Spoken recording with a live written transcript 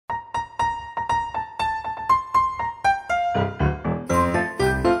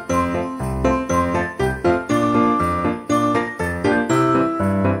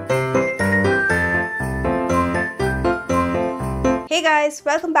Hey guys,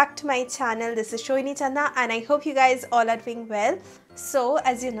 welcome back to my channel. This is SOHINI CHANDA and I hope you guys all are doing well. So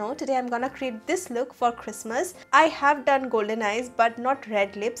as you know, today I'm gonna create this look for Christmas. I have done golden eyes but not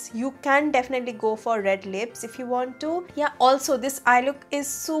red lips. You can definitely go for red lips if you want to. Yeah, also this eye look is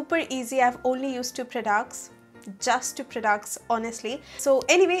super easy. I've only used just two products honestly. So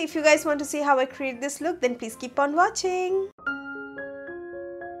anyway, if you guys want to see how I create this look, then please keep on watching.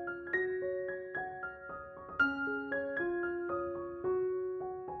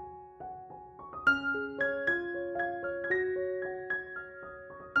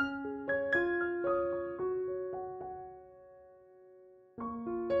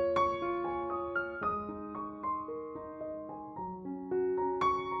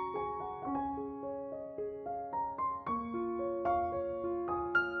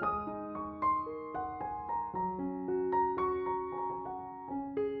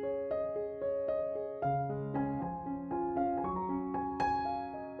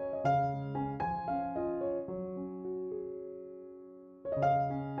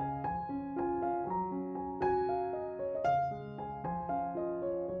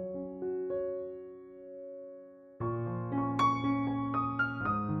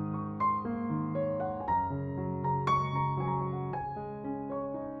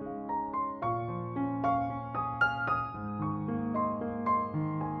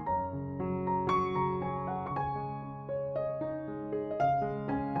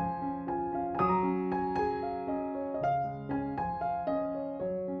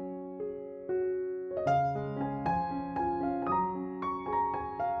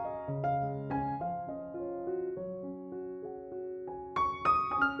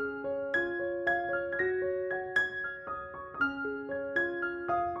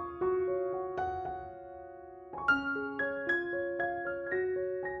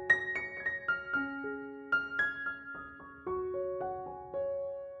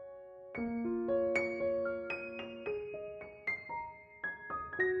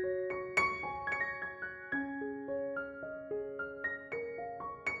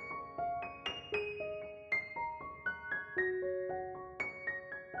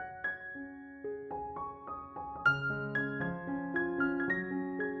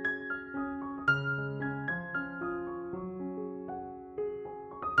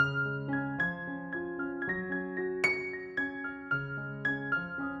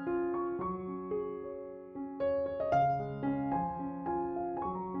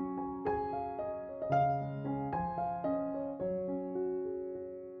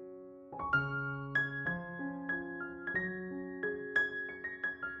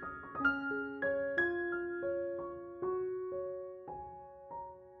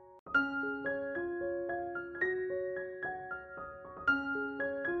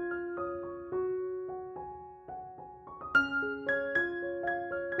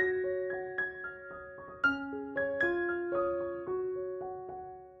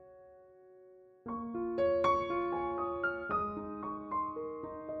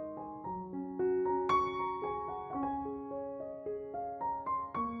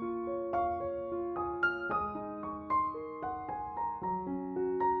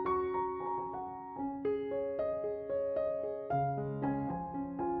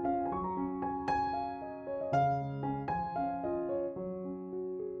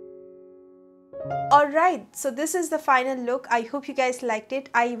 Alright, so this is the final look. I hope you guys liked it.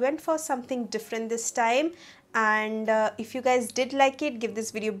 I went for something different this time, and if you guys did like it, give this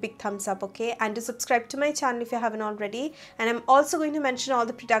video a big thumbs up, okay? And to subscribe to my channel if you haven't already. And I'm also going to mention all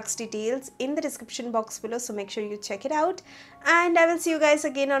the products details in the description box below, so make sure you check it out. And I will see you guys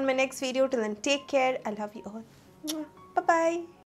again on my next video. Till then, take care. I love you all. Bye bye.